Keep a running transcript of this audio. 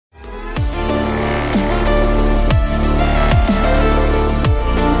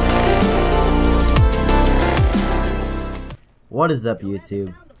What is up,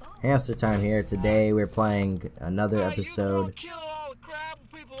 YouTube? Hamster time here. Today we're playing another episode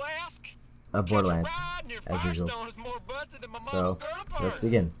of Borderlands, as usual. So, let's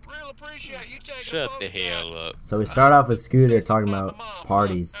begin. Shut the hell up. So we start off with Scooter talking about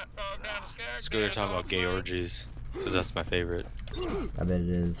parties. Scooter talking about gay orgies, because that's my favorite. I bet it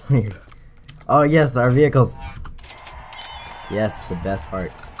is. Oh yes, our vehicles. Yes, the best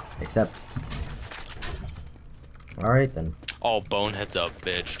part. Except. Alright then. All boneheads up,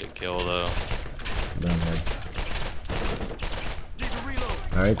 bitch, to kill though. Boneheads.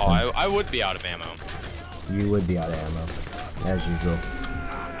 Alright Oh, then. I would be out of ammo. You would be out of ammo, as usual.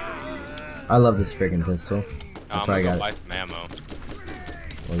 I love this friggin' pistol. That's why I got buy it. some ammo.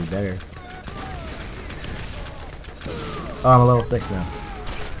 Well, you better. Oh, I'm a level 6 now.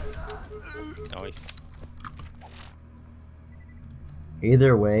 Nice.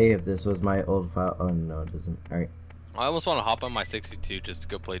 Either way, if this was my old file. Oh no, it doesn't. Alright. I almost want to hop on my 62 just to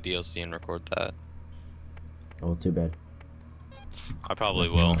go play DLC and record that. Oh, too bad. I probably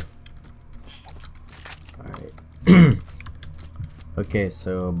will. Alright. Okay,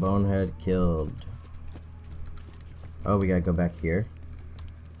 so Bonehead killed. Oh, we gotta go back here.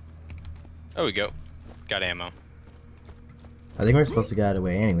 There we go. Got ammo. I think we're supposed to get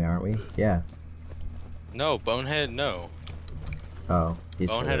away anyway, aren't we? Yeah. No, Bonehead, no. Oh, he's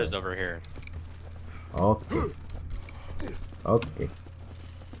Bonehead is over here. Okay. Okay.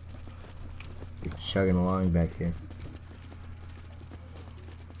 We're chugging along back here.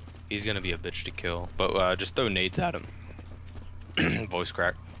 He's gonna be a bitch to kill, but just throw nades at him. Voice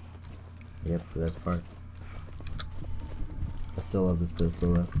crack. Yep, the best part. I still love this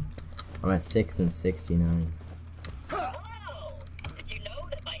pistol though. I'm at 6 and 69. Wow! Did you know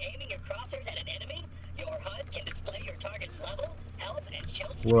that by aiming your crosshairs at an enemy, your HUD can display your target's level, health, and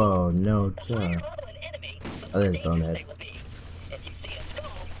shield strength? Whoa, no duh. An enemy, Oh, there's Bonehead. they will be. If you see a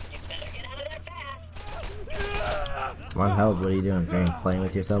skull, you better get out of there fast. Come on, help, what are you doing? Are you playing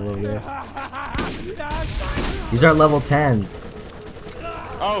with yourself over there? These are level 10s.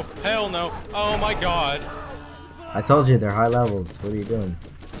 Oh, hell no. Oh my god. I told you they're high levels. What are you doing?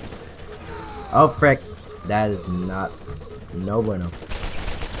 Oh frick! That is not no bueno.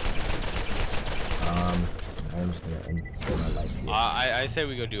 I'm just gonna end my life here. I say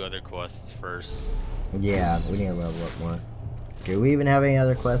we go do other quests first. Yeah, we need to level up more. Do we even have any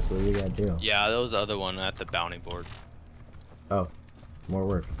other quests? What do we gotta do? Yeah, those other one at the bounty board. Oh, more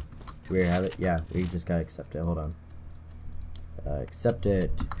work. Do we have it? Yeah, we just gotta accept it. Hold on. Accept it.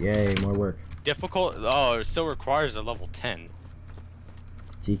 Yay, more work. Difficult? Oh, it still requires a level 10.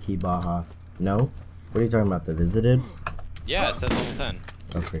 Tiki Baja. No? What are you talking about? The visited? Yeah, it says level 10.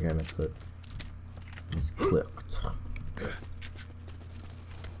 Oh frick, I misclicked. Misclicked.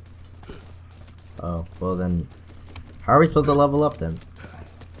 Oh, well then. How are we supposed to level up then?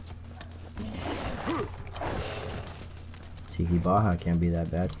 Tiki Baja can't be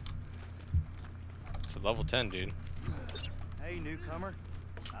that bad. It's a level 10, dude. Hey, newcomer.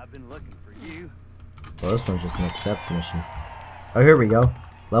 I've been looking for you. Well, this one's just an accept mission. Oh, here we go.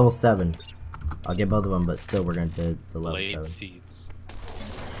 Level 7. I'll get both of them, but still we're gonna do the level Blade 7. seeds.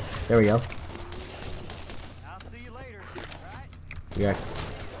 There we go. I'll see you later, right? Yeah.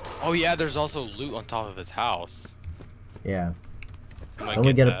 Oh yeah, there's also loot on top of his house. Yeah. I might Can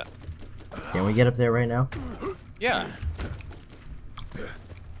we get get up? Can we get up there right now? Yeah.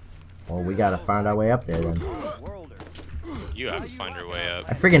 Well, we gotta find our way up there then. Worlder. You have to find your way up.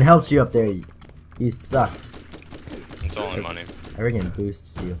 I freaking helped you up there. You suck. It's only money. I freaking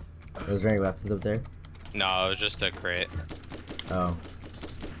boosted you. Was there any weapons up there? No, it was just a crate. Oh.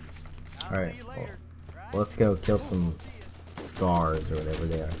 I'll Alright. see you Well, later, right? let's go kill some scars or whatever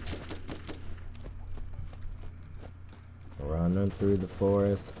they are. Running through the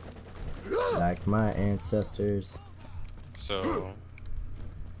forest like my ancestors. So,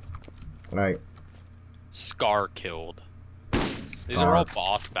 Alright. Scar killed. These are all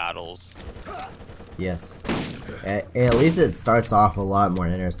boss battles. Yes. At least it starts off a lot more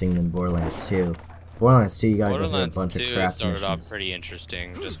interesting than Borderlands 2. Borderlands 2, you gotta go through a Borderlands bunch 2 of crap started off missions. pretty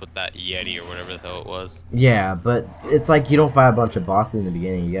interesting, just with that Yeti or whatever the hell it was. Yeah, but it's like you don't fight a bunch of bosses in the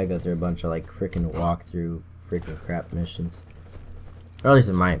beginning. You gotta go through a bunch of like freaking walk-through freaking crap missions. Or at least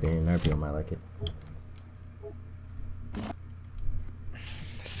in my opinion. Other people might like it.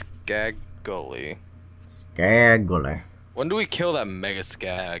 Skag Gully. Skagler. When do we kill that mega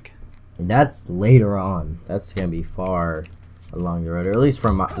skag? That's later on. That's gonna be far along the road, or at least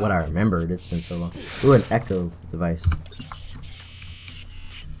from what I remembered. It's been so long. Ooh, an echo device.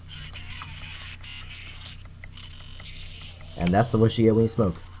 And that's what you get when you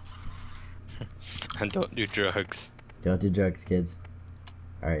smoke. And don't do drugs. Don't do drugs, kids.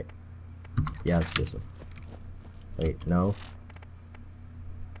 Alright. Yeah, it's this one. Wait, no.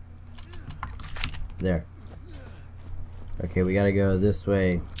 There. Okay, we gotta go this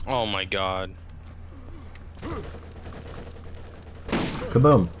way. Oh my god.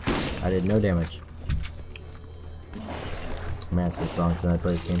 Kaboom! I did no damage. Man, it's been so long since I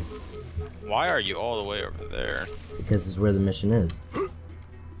played this game. Why are you all the way over there? Because it's where the mission is.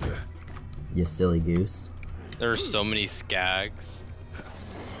 You silly goose. There are so many skags.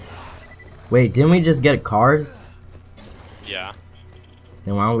 Wait, didn't we just get cars? Yeah.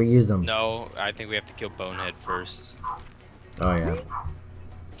 Then why don't we use them? No, I think we have to kill Bonehead first. Oh, yeah.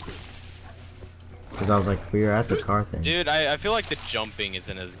 Because I was like, we were at the car thing. Dude, I feel like the jumping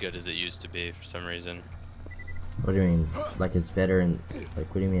isn't as good as it used to be for some reason. What do you mean? Like it's better and... Like,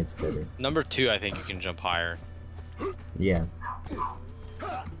 what do you mean it's better? Number 2, I think you can jump higher. Yeah.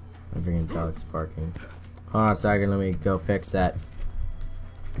 My freaking dog's barking. Hold on a second, let me go fix that.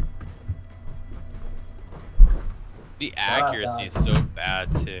 The accuracy is so bad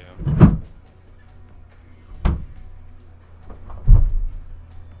too.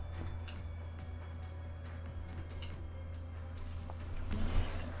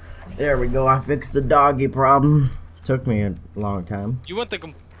 There we go, I fixed the doggy problem. Took me a long time. You want the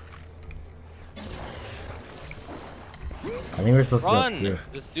I think we're supposed to run? go here.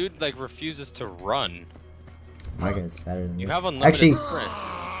 This dude like refuses to run. My guy's fatter than You me. have unlimited Actually, sprint.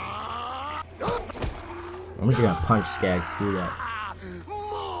 I'm just gonna punch Skag, screw that.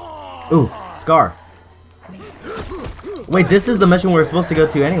 Ooh, Scar. Wait, this is the mission we're supposed to go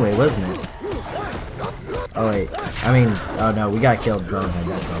to anyway, wasn't it? Oh wait, I mean, oh no, we got killed Bonehead,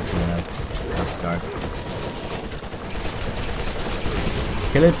 that's what I was saying. That's Scar.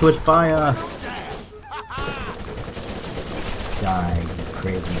 Kill it with fire! Die, you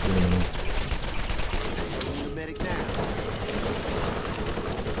crazy things. Medic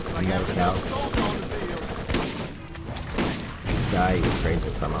out. Die, you crazy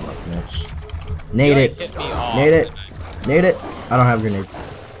son of a snitch. Nade it! Hit me off. Nade it! Nade it! I don't have grenades.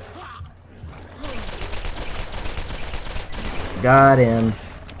 Got him.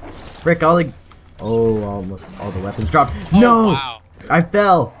 Frick, all the... Oh, almost all the weapons dropped. Oh, No! wow. I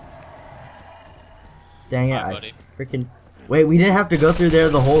fell! Dang it, Hi, I buddy. freaking... Wait, we didn't have to go through there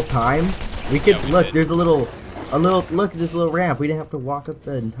the whole time? We could... Yeah, we look, did. there's a little... Look at this little ramp. We didn't have to walk up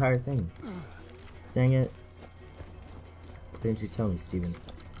the entire thing. Dang it. Why didn't you tell me, Steven?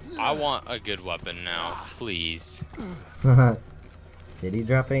 I want a good weapon now, please. Did he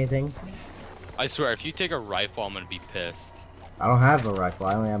drop anything? I swear, if you take a rifle, I'm gonna be pissed. I don't have a rifle.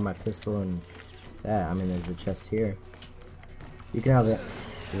 I only have my pistol and that. I mean, there's a chest here. You can have it.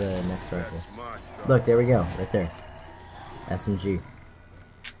 The next rifle. Look, there we go. Right there. SMG.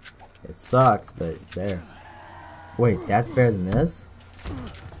 It sucks, but it's there. Wait, that's better than this?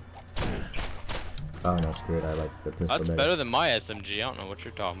 Oh no, screw it. I like the pistol That's better than my SMG. I don't know what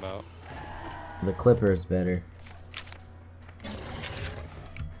you're talking about. The clipper is better.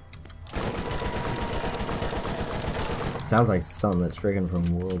 Sounds like something that's friggin'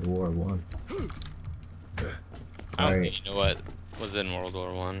 from World War One. I don't Alright. think you know what was in World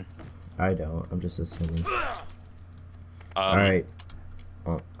War One. I don't. I'm just assuming. Alright.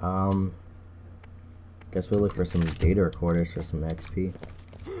 Well, guess we'll look for some data recorders for some XP.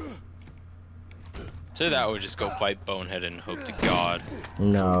 So that would just go fight Bonehead and hope to God.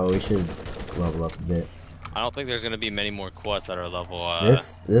 No, we should level up a bit. I don't think there's gonna be many more quests that are level.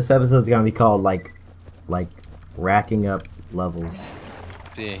 This episode's gonna be called like racking up levels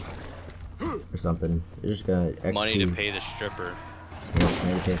or something. We're just gonna XP. money to pay the stripper. Yes,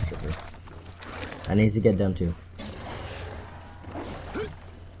 money to pay stripper. I need to get them too.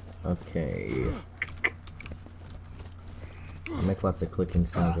 Okay. I make lots of clicking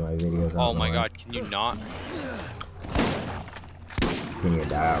sounds in my videos. I Oh don't know my why. God! Can you not? Can you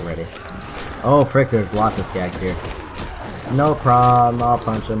die already? Oh frick, there's lots of skags here. No problem, I'll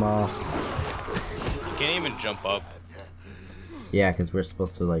punch them all. You can't even jump up. Yeah, because we're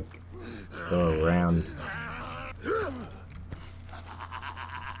supposed to like go around.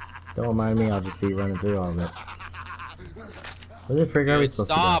 Don't mind me, I'll just be running through all of it. Where the frick are we Dude,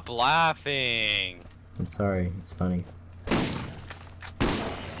 supposed stop to laughing. go? I'm sorry, it's funny.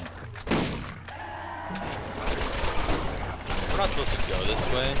 We're not supposed to go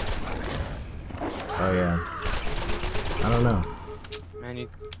this way. Oh yeah. I don't know. Man, you...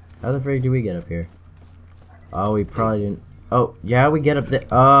 How the frick do we get up here? Oh, we probably didn't. Oh, yeah, we get up there.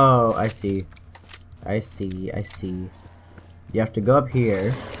 Oh, I see. I see. You have to go up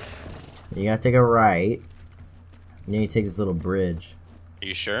here. You gotta take a right. And then you take this little bridge. Are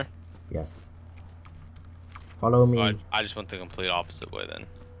you sure? Yes. Follow me. I just went the complete opposite way then.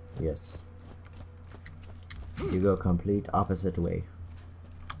 Yes. You go complete opposite way.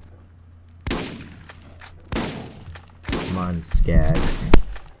 Come on, Skag.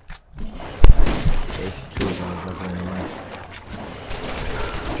 Chase the tree down, doesn't really matter.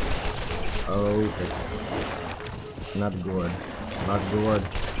 Oh, not good. Not good.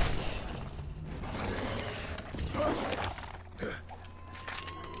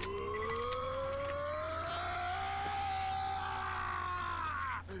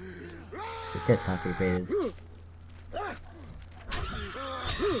 This guy's constipated.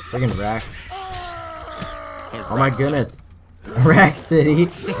 Friggin' Rax. Oh my goodness. Rack City.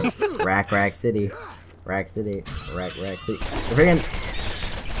 Rack City. Rack City. Rack City. They're friggin'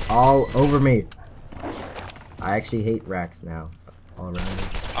 all over me. I actually hate racks now. All around me.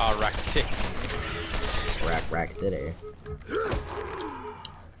 Oh, Rack City. Rack City.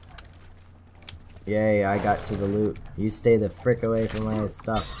 Yay, I got to the loot. You stay the frick away from my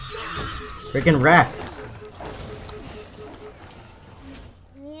stuff. Freaking rack!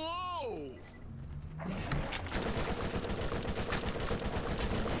 Whoa!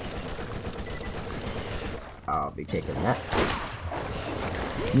 I'll be taking that.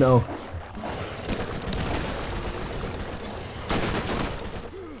 No.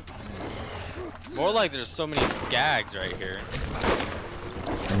 More like there's so many skags right here.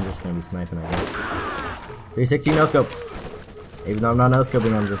 I'm just gonna be sniping, I guess. 360 no scope. Even though I'm not no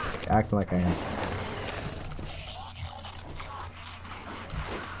scoping, I'm just acting like I am.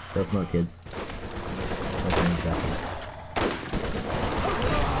 Go smoke, kids. Smoke in the bathroom.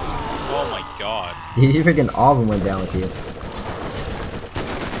 Oh my god. Dude, you freaking all of them went down with you.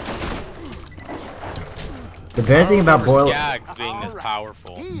 The better thing about skags being this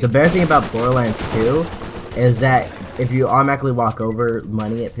powerful. The better thing about Borderlands 2 is that if you automatically walk over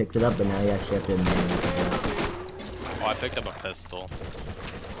money, it picks it up, but now you actually have to manually pick it up. Oh, I picked up a pistol.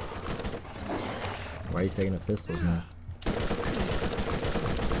 Why are you picking up pistols now?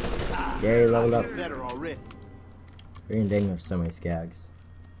 Yay, leveled up. Freaking dang, there's so many skags.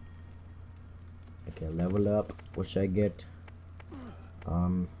 Okay, level up. What should I get?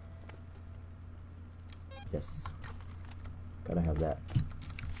 Yes. Gotta have that.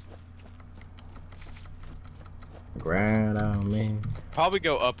 Grind on me. Probably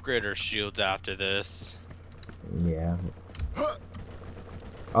go upgrade our shields after this. Yeah.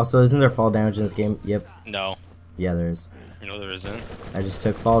 Also, isn't there fall damage in this game? Yep. No. Yeah, there is. No, there isn't. I just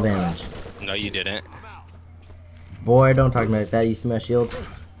took fall damage. No, you didn't. Boy, don't talk to me like that. You see my shield?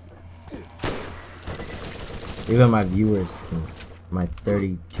 Even my viewers can, my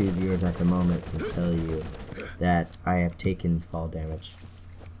 32 viewers at the moment can tell you that I have taken fall damage.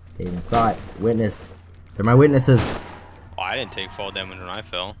 They even saw it. Witness. They're my witnesses. Oh, I didn't take fall damage when I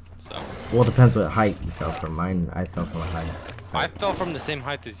fell, so. Well, it depends what height you fell from. Mine, I fell from a height. I fell from the same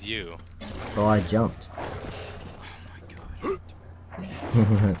height as you. Well, I jumped. Oh my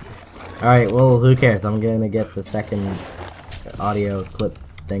god. Alright, well, who cares? I'm gonna get the second audio clip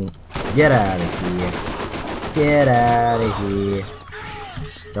thing. Get out of here. Get out of here.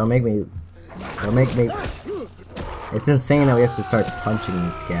 Don't make me. Don't make me. It's insane that we have to start punching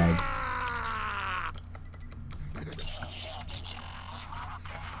these skags.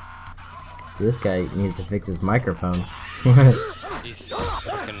 This guy needs to fix his microphone. These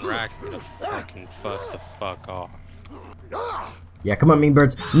fucking racks gonna fucking fuck the fuck off. Yeah, come on, mean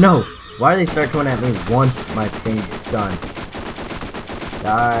birds. No! Why do they start coming at me once my thing's done?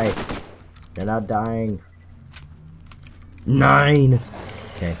 Die. They're not dying. 9!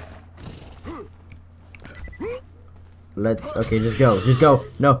 Okay. Let's... Okay, just go. Just go.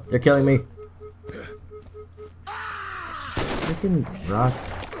 No, they're killing me. Freaking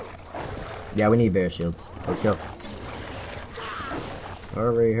rocks. Yeah, we need bear shields. Let's go.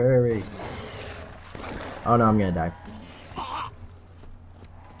 Hurry, hurry. Oh no, I'm gonna die.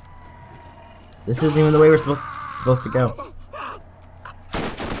 This isn't even the way we're supposed to go.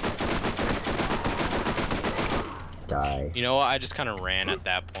 Die. You know what? I just kind of ran at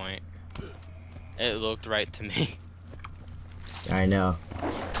that point. It looked right to me. I know.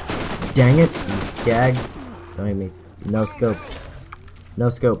 Dang it, you skags. Don't hit me. No scopes. No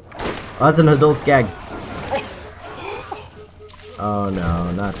scope. Oh, that's an adult skag. Oh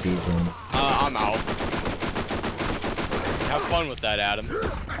no, not these ones. I'm out. Have fun with that, Adam.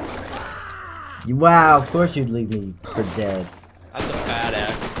 Wow, of course you'd leave me for dead. That's a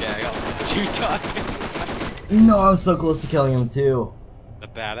badass gag. What you talking? No, I was so close to killing him too. The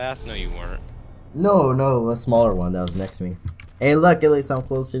badass? No, you weren't. No, no, a smaller one that was next to me. Hey, look, at least I'm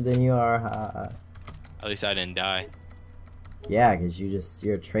closer than you are. At least I didn't die. Yeah, because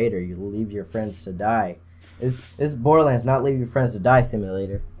you're a traitor. You leave your friends to die. This is Borderlands, not Leave Your Friends to Die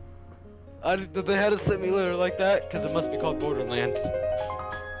simulator. They had a simulator like that because it must be called Borderlands.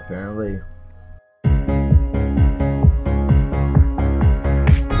 Apparently.